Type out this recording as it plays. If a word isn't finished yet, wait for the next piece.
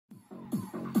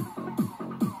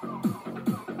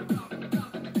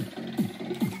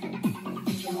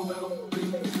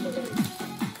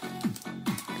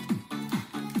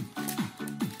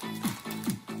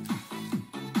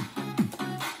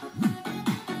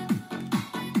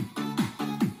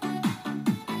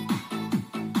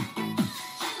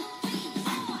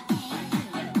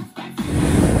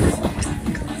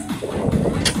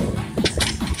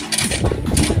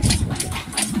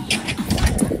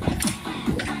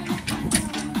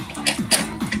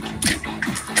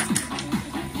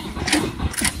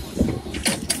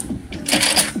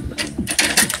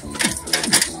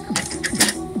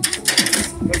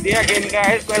again,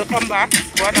 guys, welcome back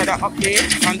to another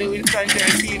update on the Winston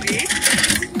TV.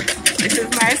 This is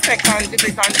my second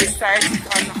visit on this site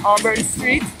on AUBURN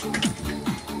Street.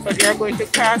 So they are going to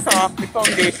cast off the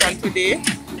foundation today.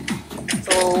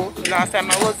 So last time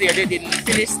I was there, they didn't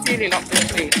finish sealing up the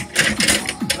place.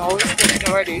 Now it's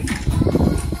getting ready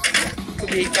to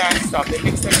be cast off. The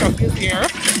mixer truck is here.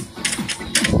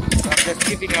 So I'm just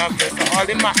giving you up there. So all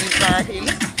the mattens are in,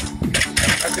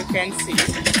 as you can see.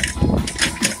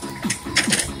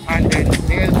 And then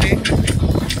there's the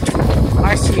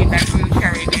machine that will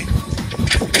carry the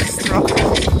truck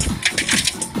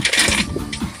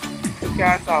to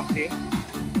cast off the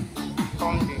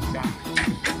foundation.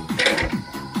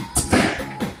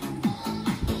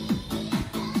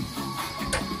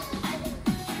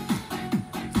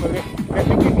 So let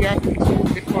me give you a quick shoot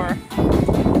before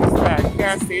we start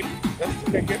casting, just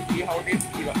to let you see how they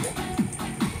seal up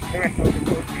the rest of the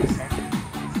foundation.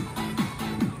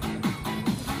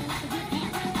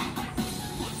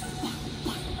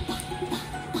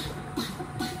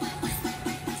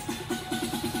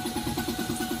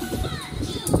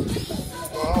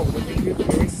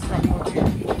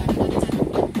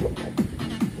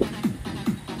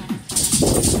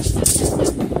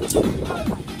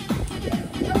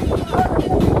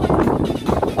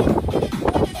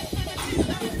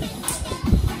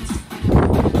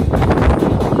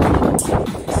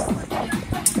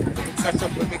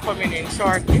 Setup will be coming in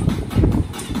shortly.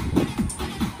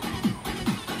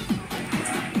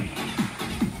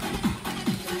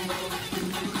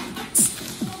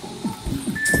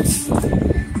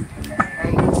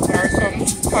 And there are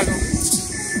some columns.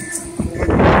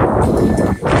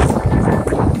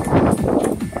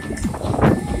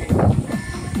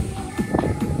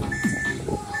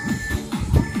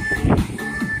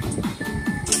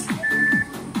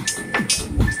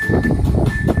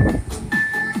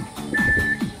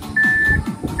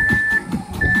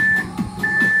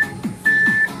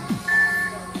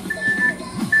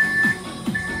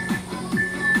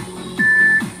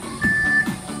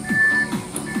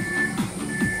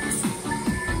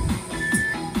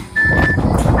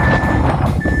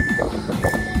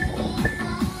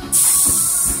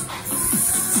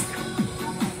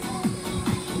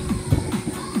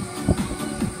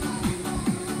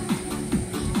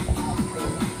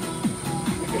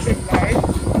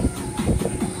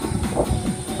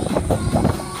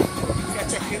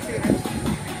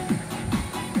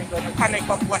 Connect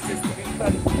up what is to the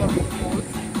front of the post.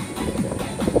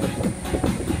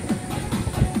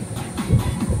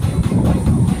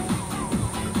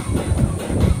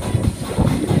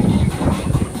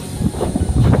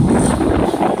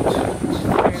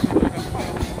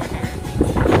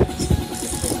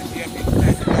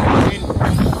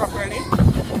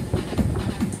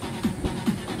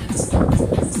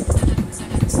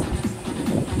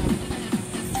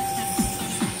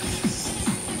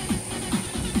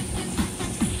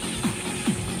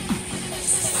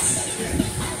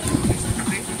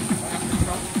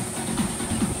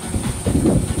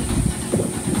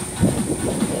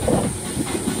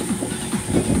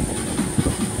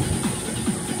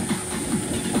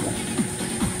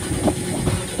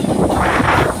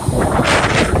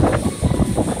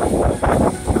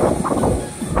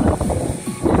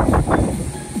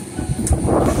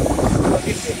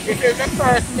 This is the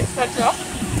first mixer truck.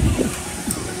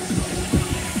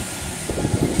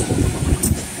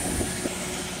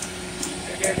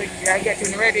 They are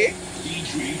getting ready to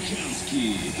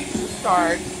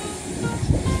start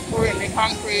pouring the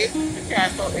concrete to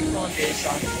cast out the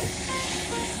foundation.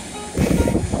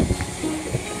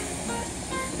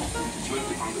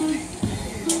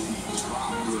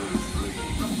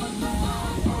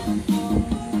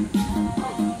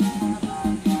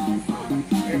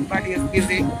 Everybody is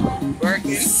busy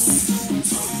working.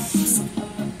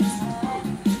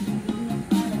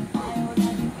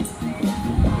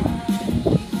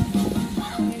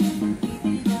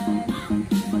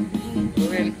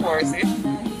 Reinforce it.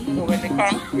 So when the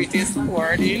concrete is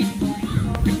poured in,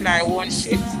 the ply won't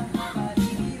shift.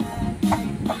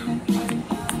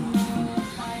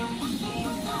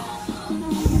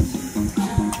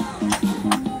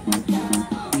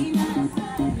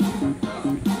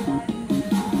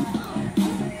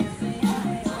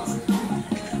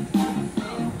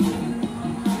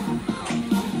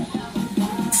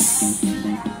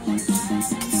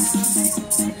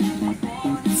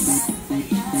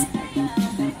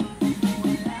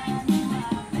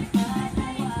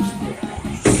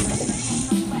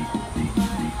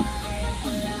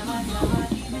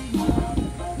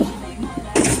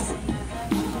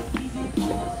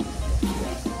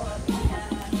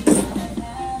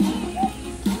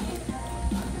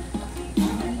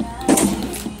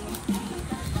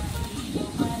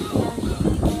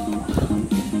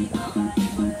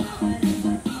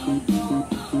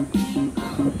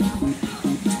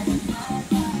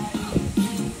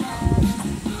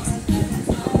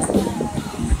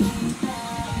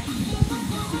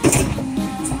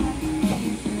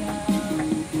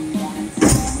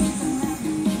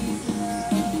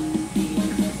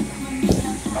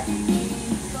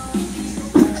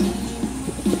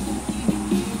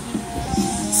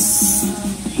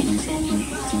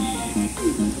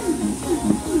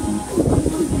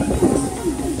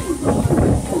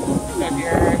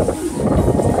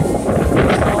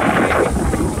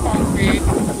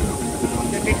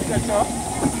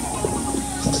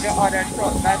 The other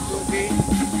truck that will be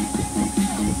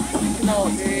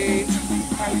the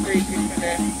concrete into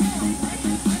the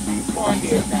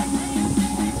foundation.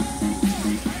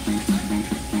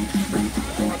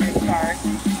 So when they start,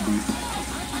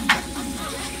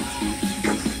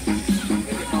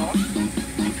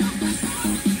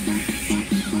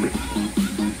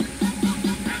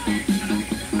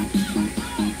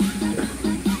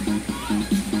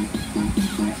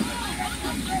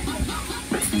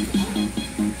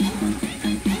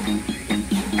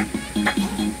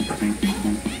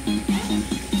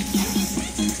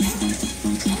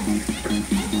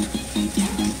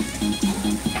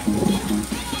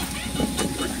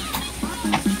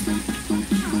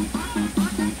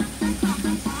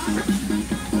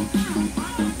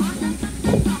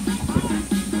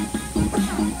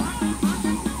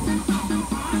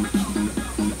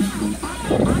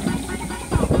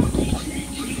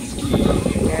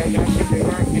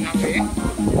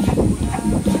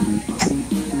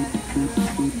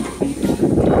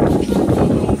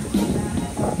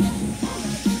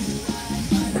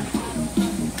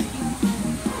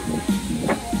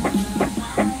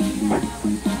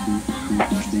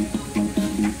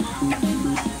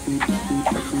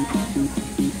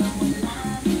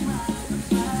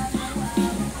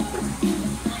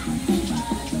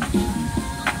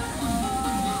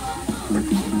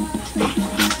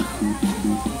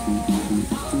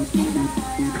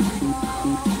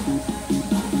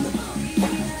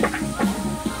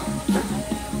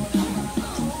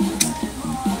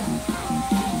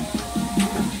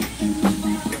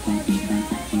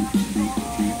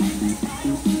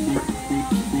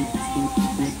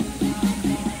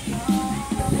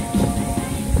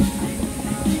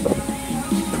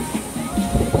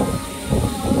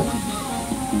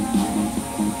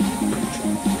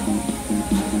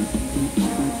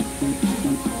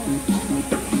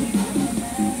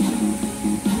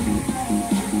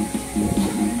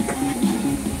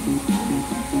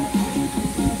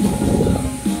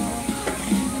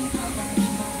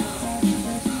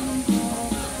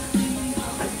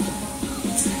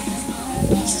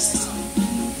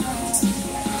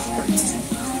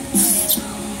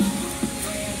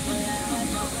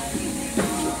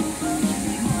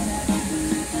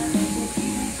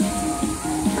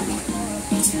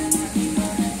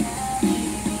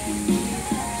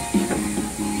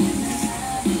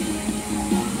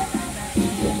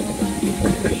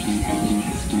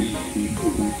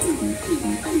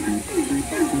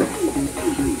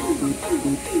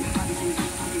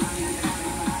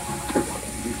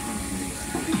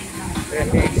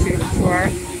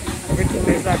 everything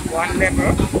is at one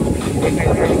level. The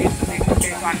measure needs to be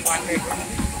put on one level.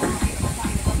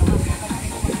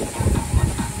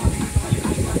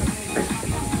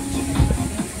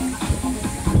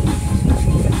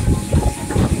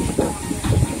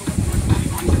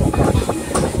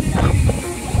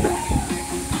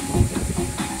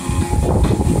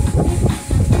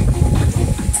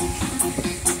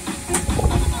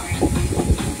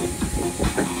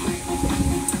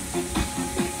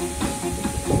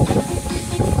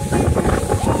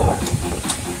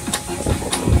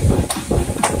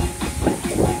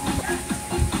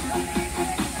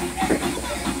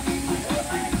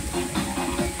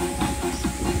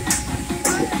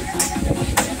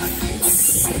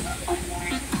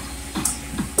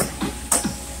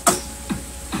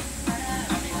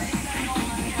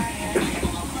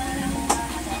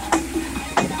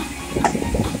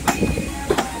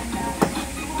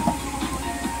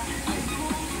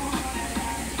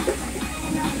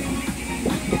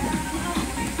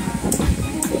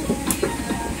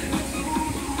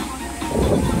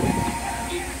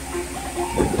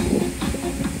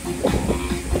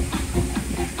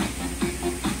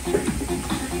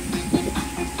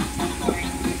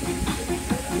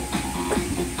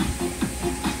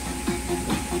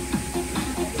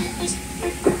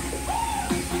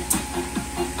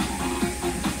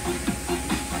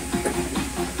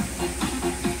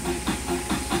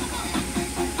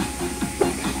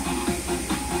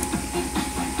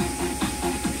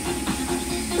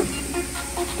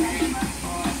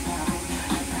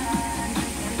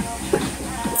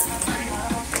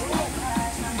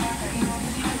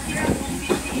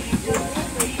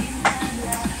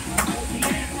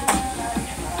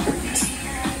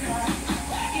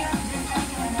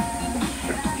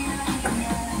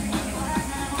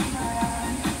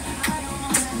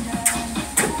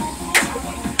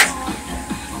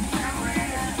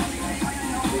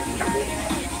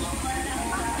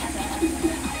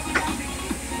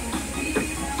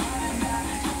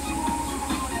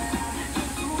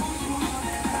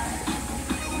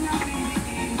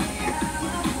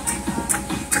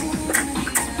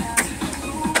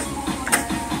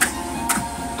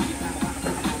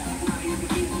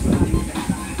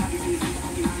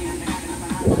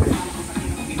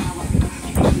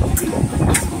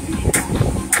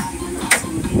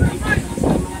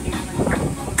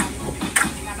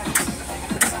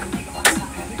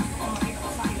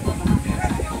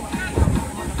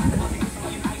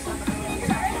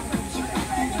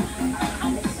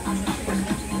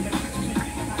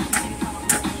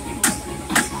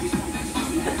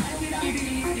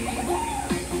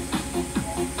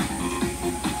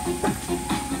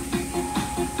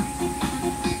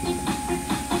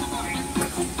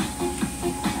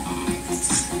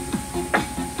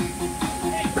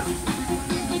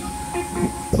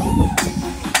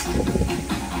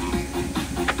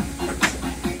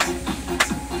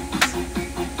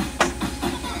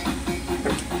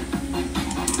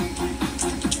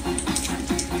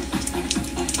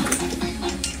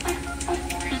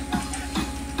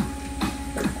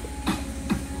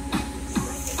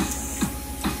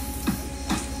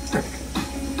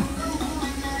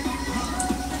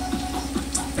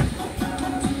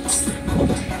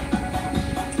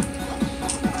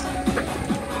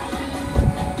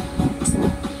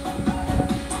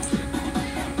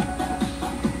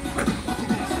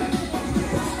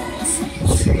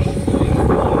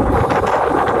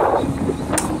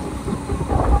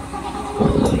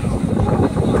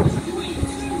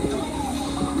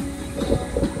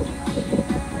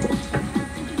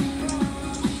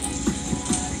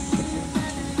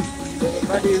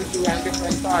 everybody's doing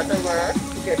different part of work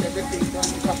to get everything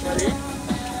done properly.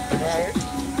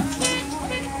 Right?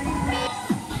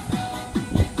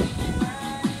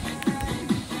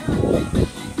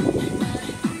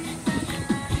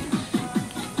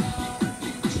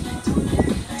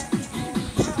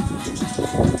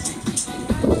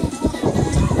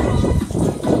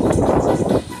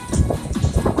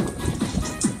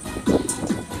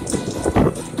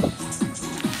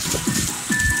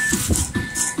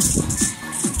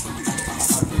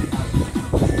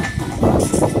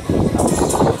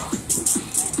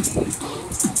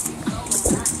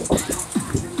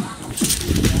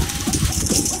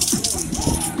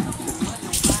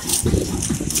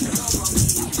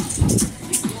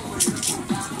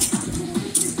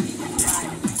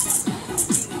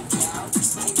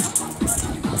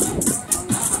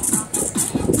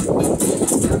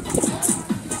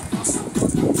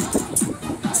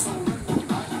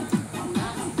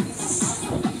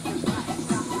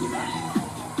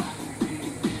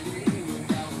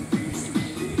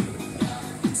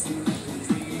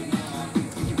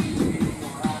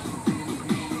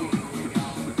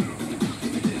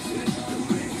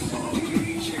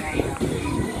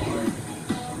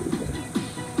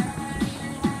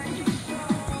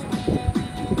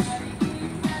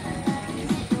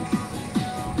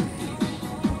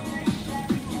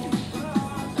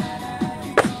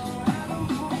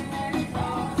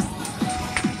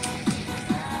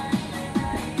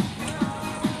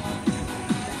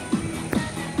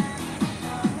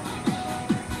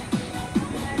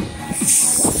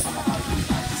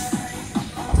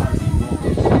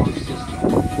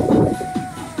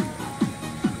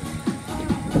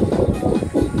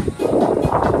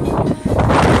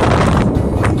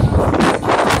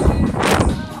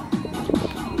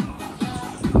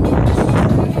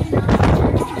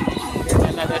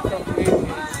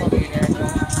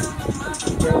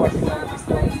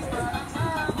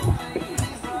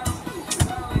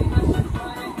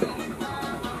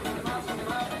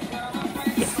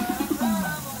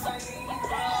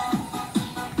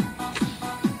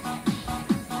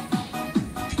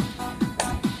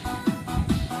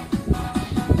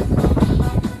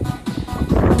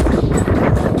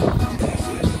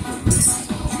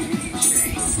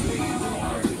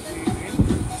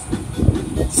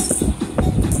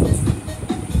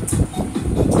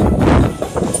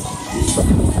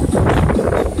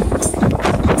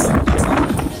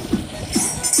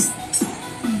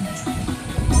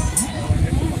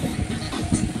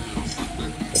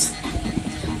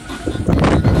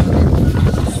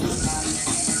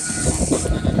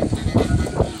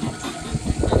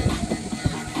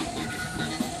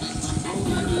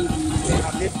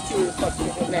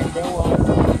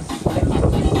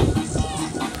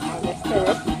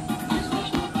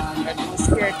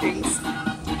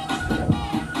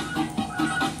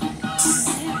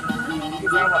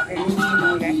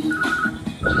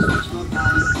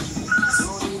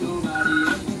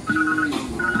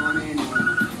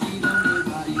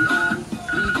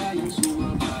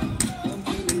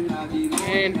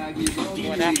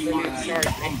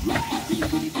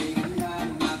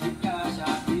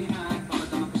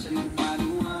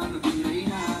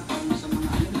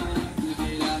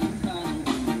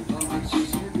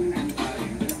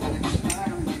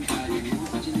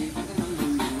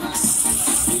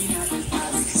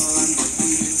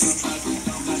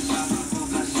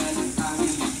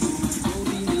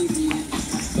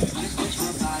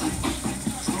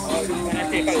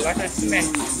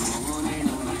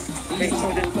 Make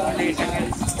sure the foundation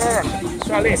is firm,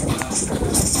 solid.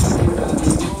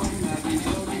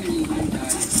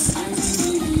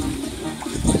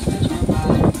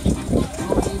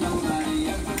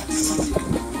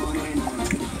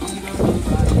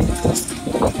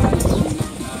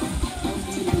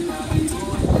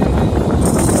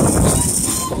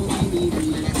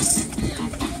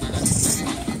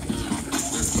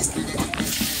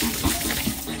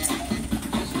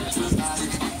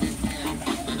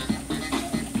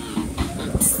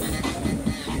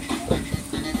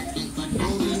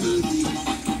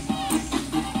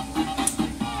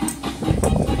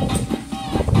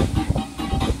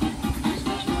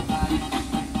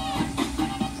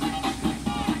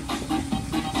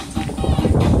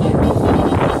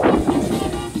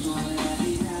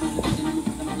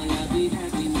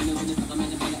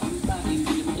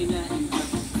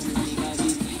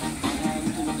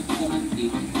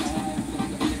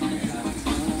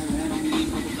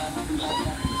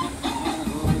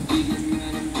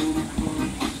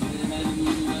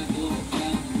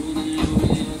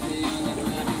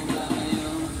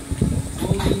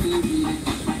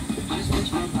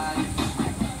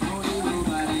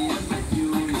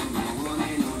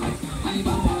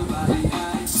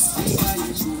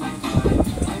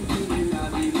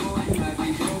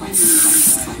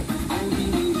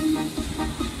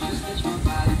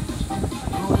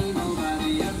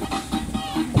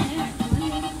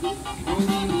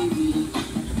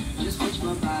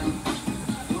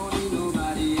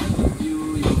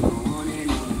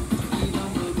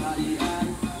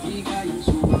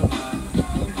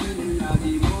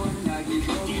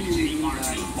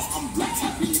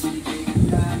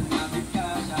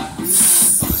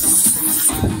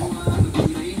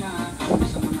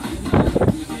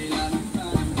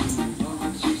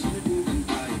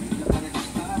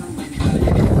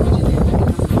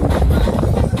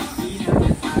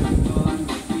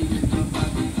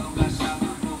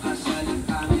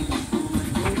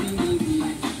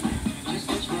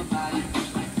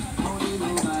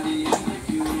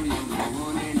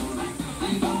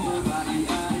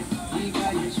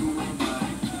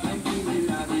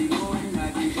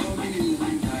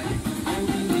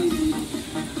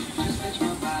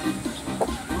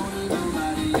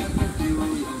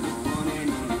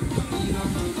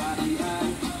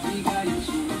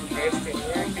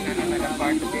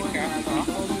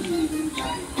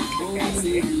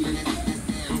 see.